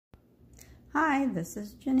Hi, this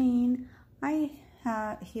is Janine. I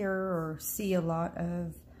hear or see a lot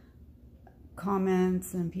of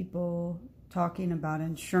comments and people talking about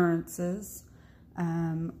insurances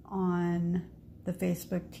on the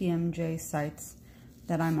Facebook TMJ sites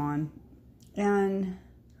that I'm on. And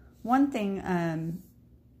one thing,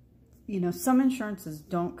 some insurances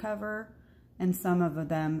don't cover and some of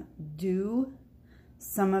them do.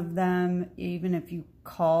 Some of them, even if you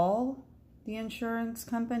call the insurance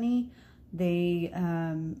company, they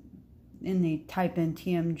type in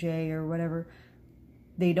TMJ or whatever,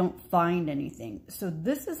 they don't find anything. So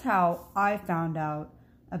this is how I found out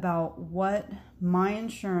about what my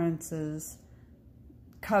insurances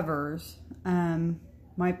covers.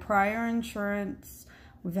 My prior insurance,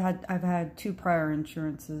 I've had two prior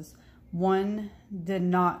insurances. One did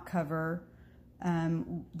not cover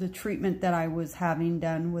the treatment that I was having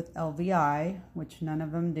done with LVI, which none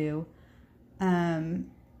of them do.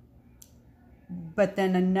 But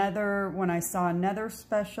then when I saw another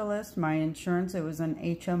specialist, my insurance, it was an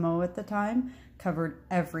HMO at the time, covered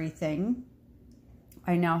everything.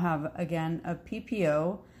 I now have, again, a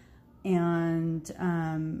PPO, and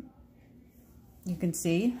you can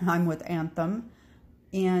see I'm with Anthem.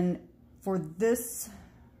 And for this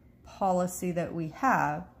policy that we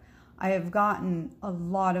have, I have gotten a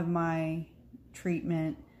lot of my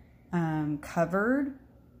treatment covered,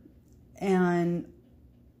 and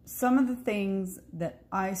some of the things that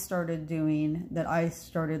I started doing, that I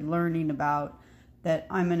started learning about, that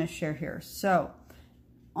I'm going to share here. So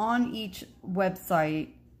on each website,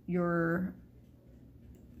 your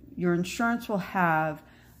insurance will have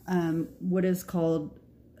what is called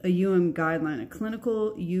a guideline, a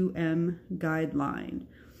clinical guideline.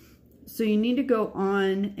 So you need to go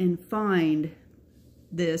on and find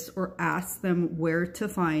this, or ask them where to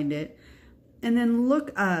find it, and then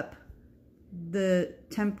look up the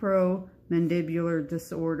temporomandibular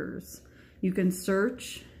disorders. You can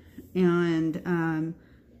search and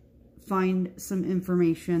find some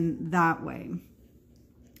information that way.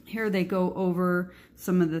 Here they go over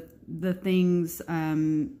some of the things,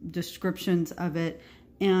 descriptions of it,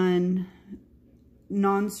 and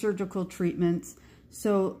non-surgical treatments.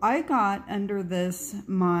 So I got under this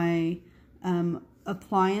my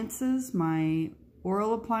appliances, my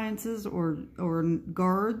oral appliances or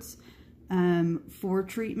guards for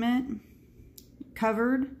treatment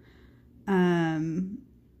covered. Then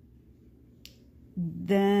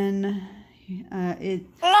let me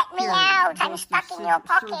out! I'm stuck in your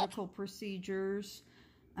pocket. Surgical procedures.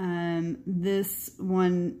 This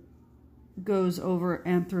one goes over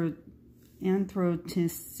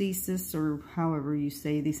anthrotesis, or however you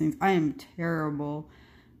say these things. I am terrible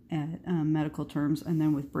at medical terms, and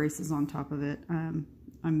then with braces on top of it,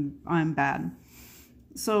 I'm bad.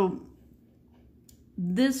 So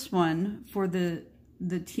this one, for the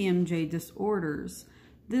TMJ disorders,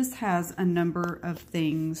 this has a number of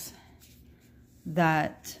things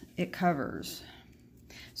that it covers.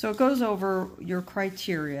 So it goes over your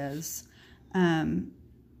criterias, and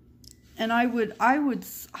I would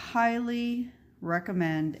highly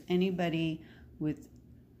recommend anybody with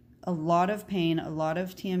a lot of pain, a lot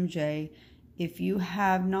of TMJ, if you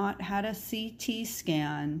have not had a CT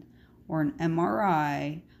scan or an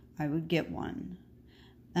MRI, I would get one.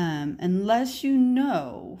 Unless you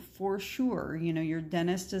know for sure, your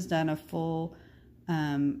dentist has done a full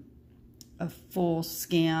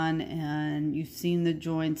scan and you've seen the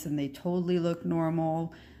joints and they totally look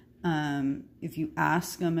normal. If you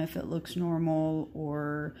ask them if it looks normal,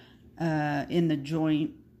 or in the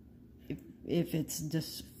joint, if it's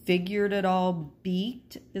disfigured at all,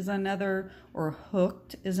 beaked is another, or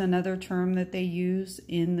hooked is another term that they use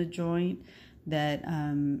in the joint, that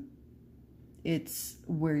it's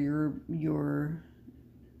where your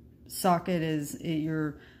socket is,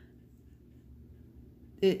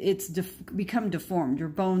 it's become deformed. Your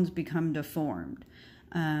bones become deformed.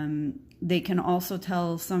 They can also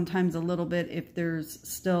tell sometimes a little bit if there's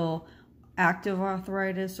still active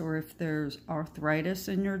arthritis or if there's arthritis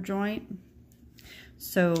in your joint.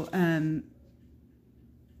 So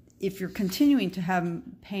if you're continuing to have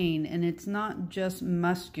pain, and it's not just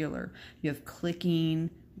muscular, you have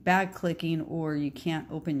clicking, bad clicking, or you can't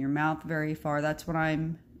open your mouth very far. That's what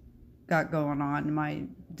I'm got going on. My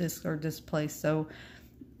discs are displaced,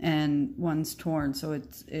 and one's torn, so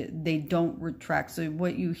they don't retract. So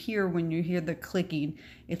what you hear when you hear the clicking,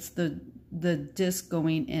 it's the disc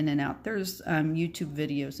going in and out. There's YouTube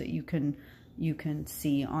videos that you can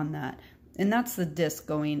see on that, and that's the disc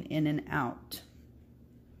going in and out.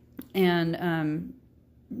 And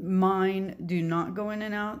mine do not go in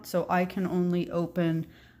and out, so I can only open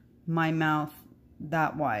my mouth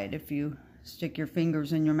that wide, if you stick your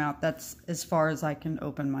fingers in your mouth. That's as far as I can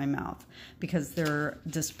open my mouth because they're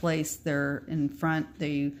displaced. They're in front.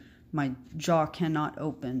 My jaw cannot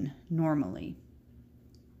open normally.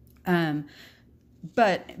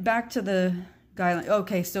 But back to the guideline.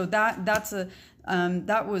 Okay, so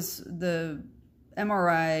that was the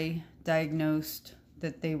MRI diagnosed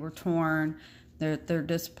that they were torn, they're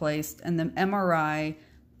displaced, and the MRI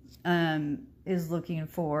is looking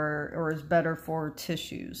for, or is better for,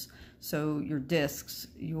 tissues. So your discs,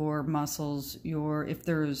 your muscles, if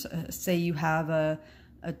there's say you have a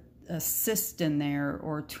cyst in there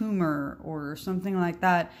or a tumor or something like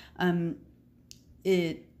that,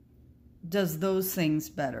 it does those things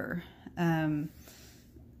better.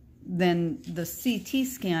 Then the CT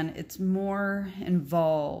scan, it's more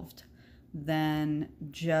involved than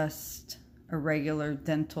just a regular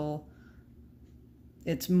dental.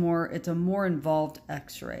 It's a more involved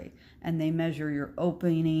x-ray, and they measure your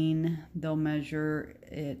opening. They'll measure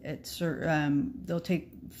it they'll take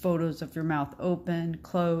photos of your mouth open,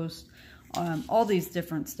 closed, all these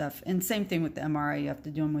different stuff. And same thing with the MRI, you have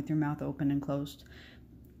to do them with your mouth open and closed.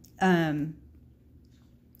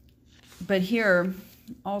 But here,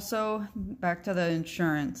 also back to the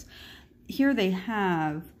insurance, here they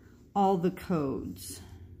have all the codes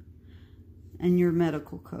and your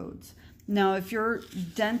medical codes. Now, if your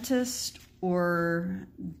dentist or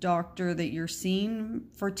doctor that you're seeing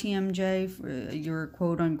for TMJ, for your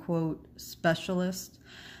quote-unquote specialist,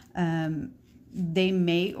 they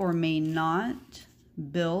may or may not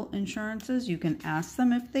bill insurances. You can ask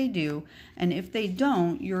them if they do, and if they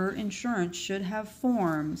don't, your insurance should have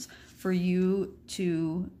forms for you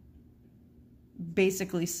to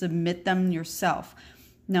basically submit them yourself.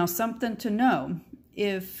 Now, something to know,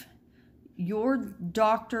 if your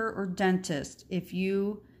doctor or dentist, if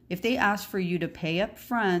they ask for you to pay up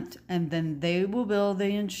front and then they will bill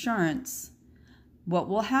the insurance, what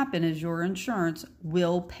will happen is your insurance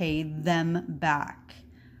will pay them back.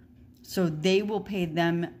 So they will pay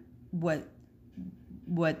them what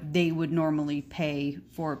they would normally pay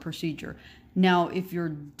for a procedure. Now, if your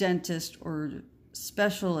dentist or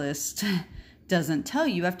specialist doesn't tell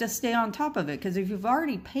you, you have to stay on top of it, because if you've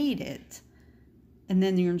already paid it and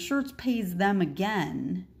then your insurance pays them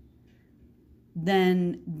again,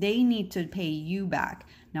 then they need to pay you back.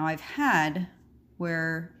 Now, I've had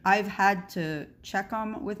to check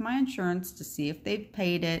on with my insurance to see if they've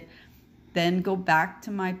paid it, then go back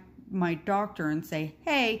to my doctor and say,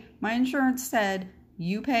 hey, my insurance said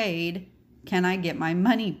you paid, can I get my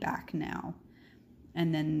money back now?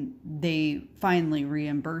 And then they finally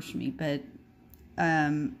reimburse me. But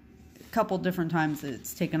a couple different times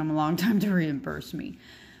it's taken them a long time to reimburse me.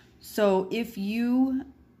 So if you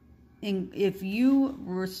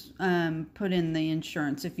put in the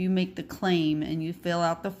insurance, if you make the claim and you fill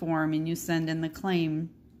out the form and you send in the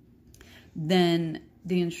claim, then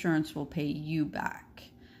the insurance will pay you back.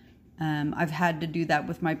 I've had to do that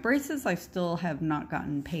with my braces. I still have not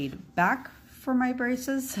gotten paid back for my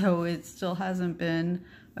braces, so it still hasn't been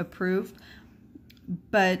approved.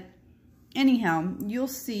 But anyhow, you'll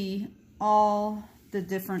see all the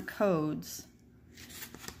different codes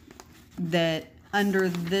that under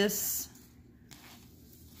this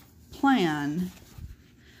plan,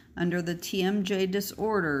 under the TMJ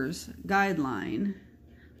disorders guideline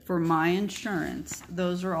for my insurance,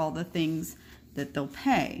 those are all the things that they'll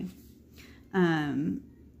pay.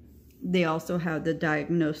 They also have the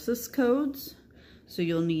diagnosis codes, so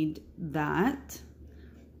you'll need that.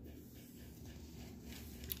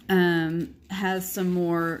 Has some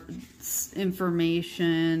more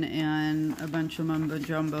information and a bunch of mumbo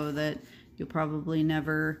jumbo that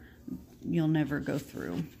you'll never go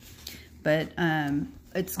through. But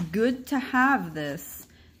it's good to have this,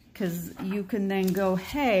 because you can then go,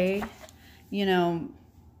 hey,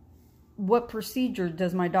 what procedure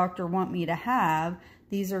does my doctor want me to have?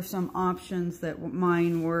 These are some options that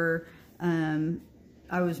mine were.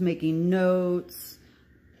 I was making notes,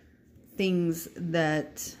 things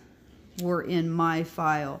that were in my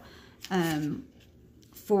file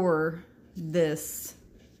for this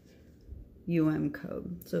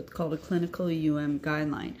code. So it's called a clinical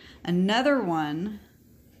guideline. Another one,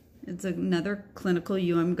 it's another clinical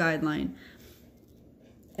guideline.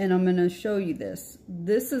 And I'm going to show you this.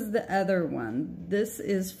 This is the other one. This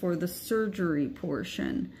is for the surgery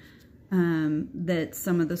portion, that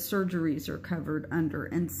some of the surgeries are covered under,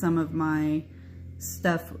 and some of my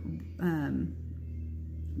stuff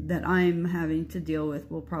that I'm having to deal with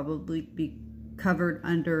will probably be covered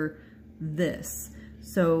under this.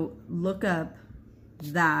 So look up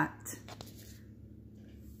that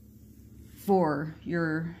for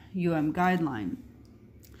your guideline.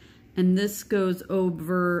 And this goes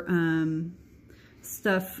over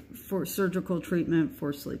stuff for surgical treatment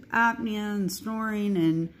for sleep apnea and snoring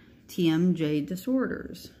and TMJ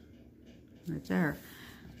disorders. Right there.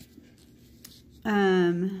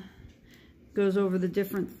 Goes over the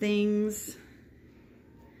different things.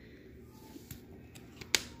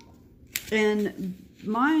 And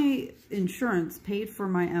my insurance paid for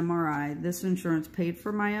my MRI. This insurance paid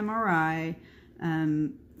for my MRI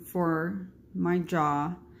for my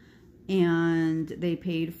jaw. And they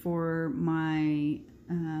paid for my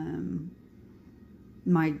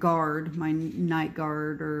my guard, my night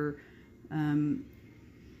guard or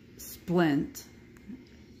splint,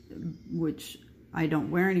 which I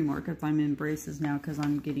don't wear anymore because I'm in braces now because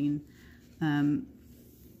I'm getting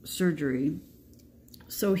surgery.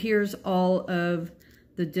 So here's all of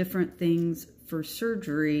the different things for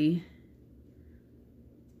surgery.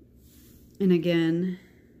 And again,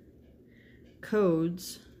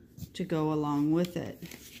 codes to go along with it.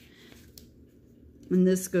 And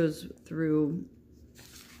this goes through,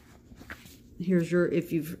 here's your,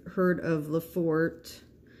 if you've heard of Lefort,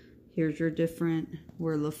 here's your different,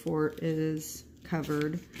 where Lefort is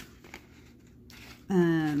covered.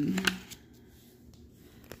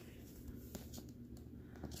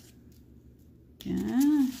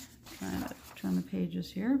 Yeah, turn the pages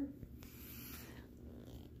here.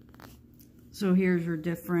 So here's your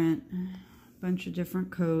different, bunch of different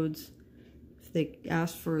codes. If they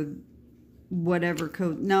ask for whatever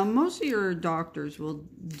code. Now, most of your doctors will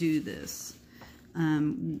do this.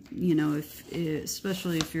 You know,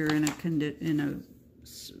 especially if you're in a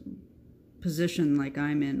position like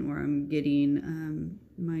I'm in, where I'm getting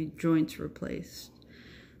my joints replaced.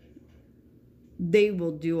 They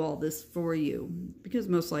will do all this for you because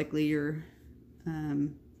most likely your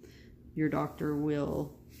doctor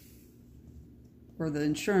will, or the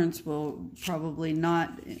insurance will probably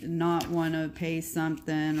not want to pay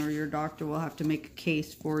something, or your doctor will have to make a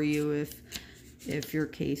case for you if your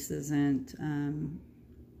case isn't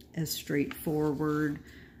as straightforward.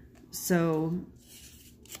 So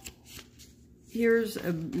here's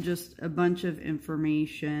just a bunch of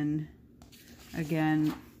information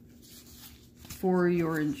again for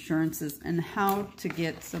your insurances and how to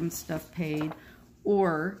get some stuff paid,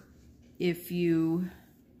 or if you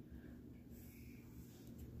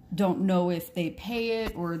don't know if they pay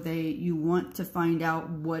it, or you want to find out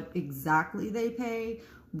what exactly they pay,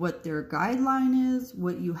 what their guideline is,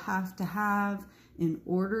 what you have to have in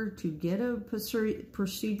order to get a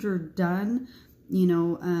procedure done. You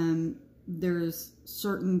know, there's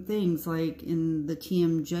certain things like in the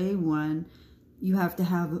TMJ one, you have to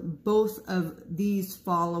have both of these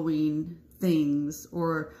following things,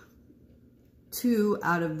 or 2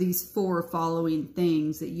 out of these 4 following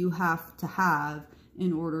things that you have to have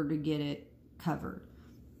in order to get it covered.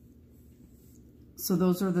 So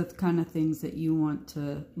those are the kind of things that you want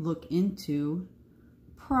to look into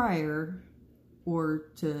prior, or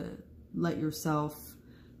to let yourself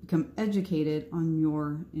become educated on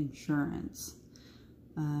your insurance.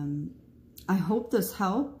 I hope this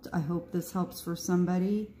helped. I hope this helps for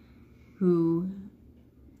somebody who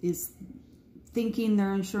is thinking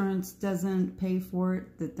their insurance doesn't pay for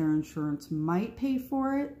it, that their insurance might pay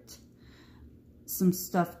for it. Some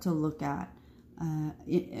stuff to look at.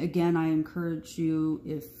 Again, I encourage you,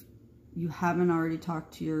 if you haven't already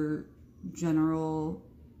talked to your general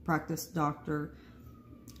practice doctor,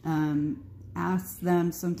 ask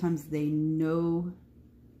them. Sometimes they know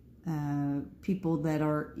people that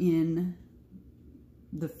are in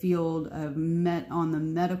the field of on the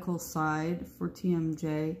medical side for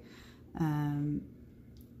TMJ.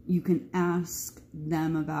 You can ask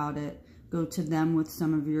them about it. Go to them with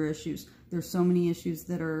some of your issues. There's so many issues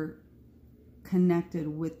that are connected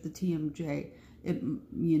with the TMJ.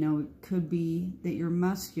 You know, it could be that you're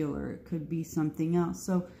muscular. It could be something else.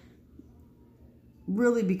 So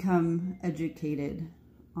really become educated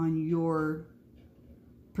on your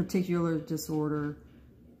particular disorder,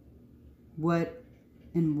 what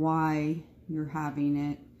and why you're having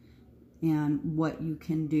it, and what you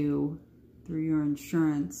can do through your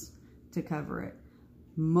insurance to cover it.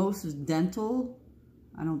 Most dental,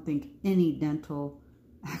 I don't think any dental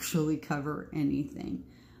actually cover anything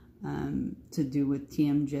to do with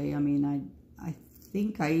TMJ. I mean, I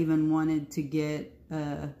think I even wanted to get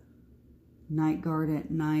a night guard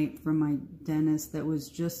at night from my dentist that was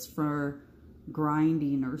just for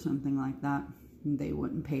grinding or something like that. They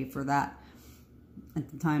wouldn't pay for that. At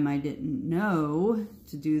the time, I didn't know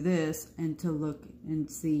to do this and to look and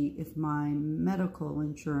see if my medical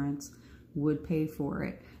insurance would pay for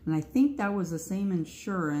it. And I think that was the same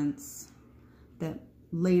insurance that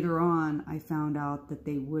later on, I found out that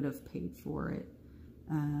they would have paid for it,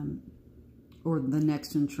 or the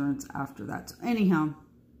next insurance after that. So anyhow,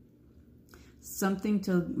 something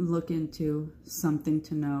to look into, something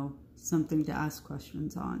to know, something to ask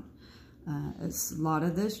questions on. A lot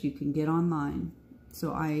of this you can get online.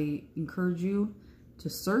 So I encourage you to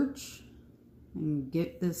search and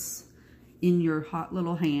get this in your hot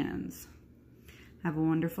little hands. Have a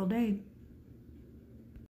wonderful day.